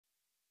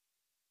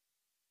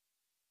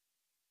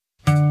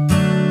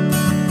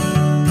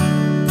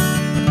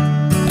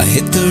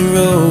the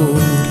road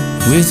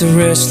with a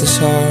restless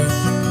heart.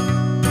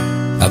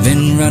 I've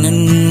been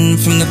running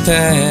from the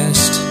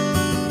past.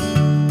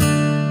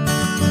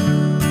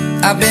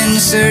 I've been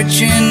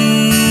searching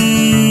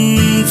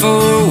for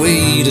a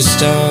way to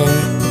start,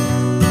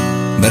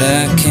 but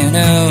I can't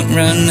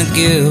outrun the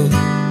guilt.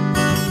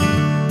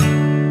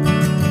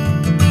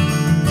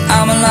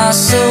 I'm a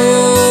lost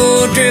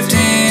soul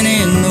drifting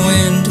in the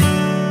wind.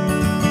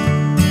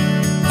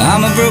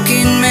 I'm a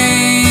broken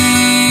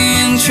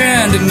man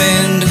trying to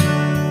mend.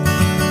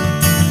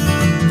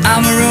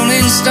 I'm a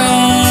rolling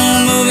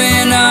stone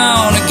moving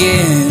on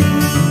again.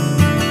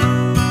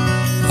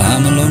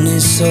 I'm a lonely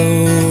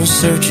soul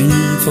searching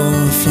for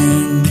a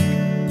friend.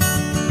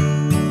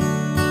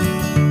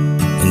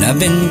 And I've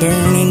been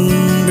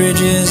burning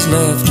bridges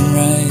left and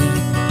right.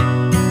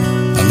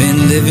 I've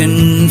been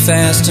living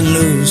fast and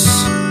loose.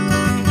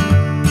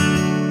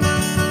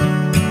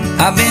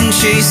 I've been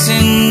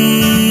chasing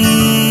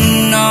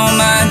all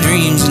my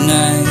dreams at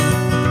night,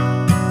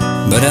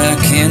 but I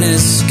can't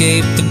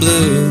escape the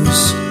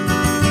blues.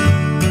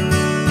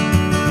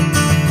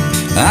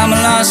 I'm a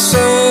lost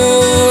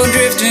soul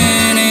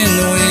drifting in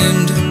the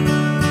wind.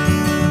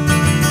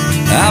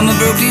 I'm a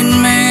broken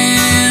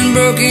man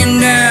broken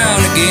down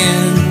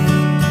again.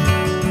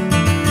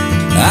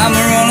 I'm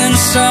a rolling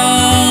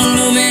stone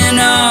moving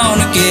on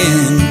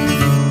again.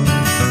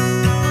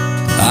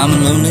 I'm a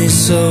lonely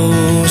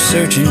soul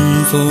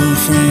searching for a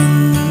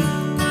friend.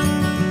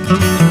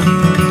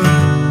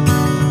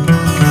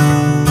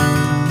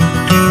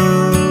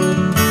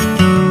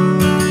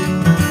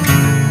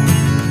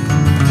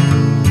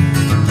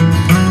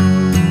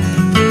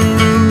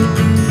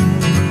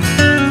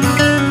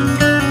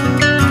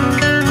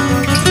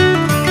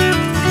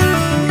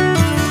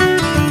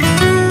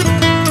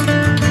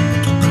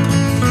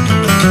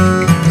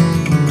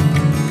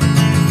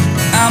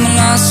 I'm a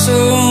lost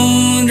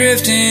soul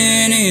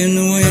drifting in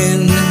the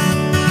wind.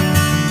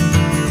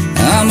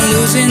 I'm a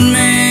losing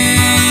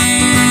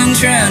man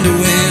trying to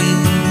win.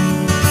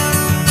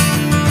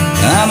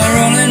 I'm a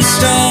rolling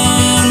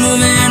stone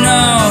moving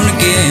on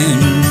again.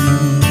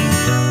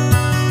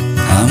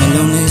 I'm a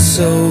lonely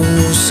soul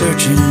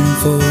searching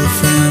for a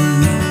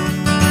friend.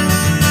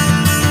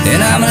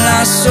 And I'm a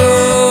lost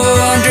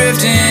soul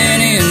drifting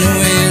in the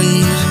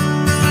wind.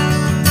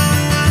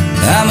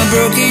 I'm a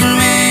broken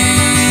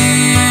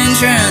man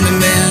trying to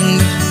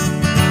mend.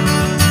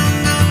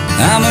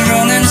 I'm a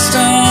rolling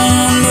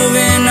stone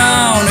moving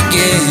on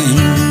again.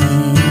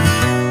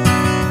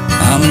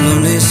 I'm a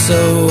lonely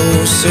soul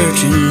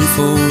searching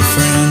for a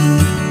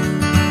friend.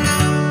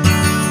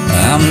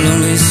 I'm a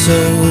lonely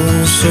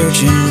soul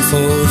searching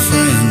for a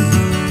friend.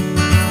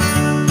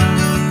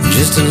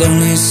 Just a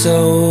lonely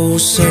soul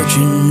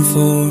searching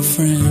for a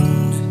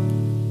friend.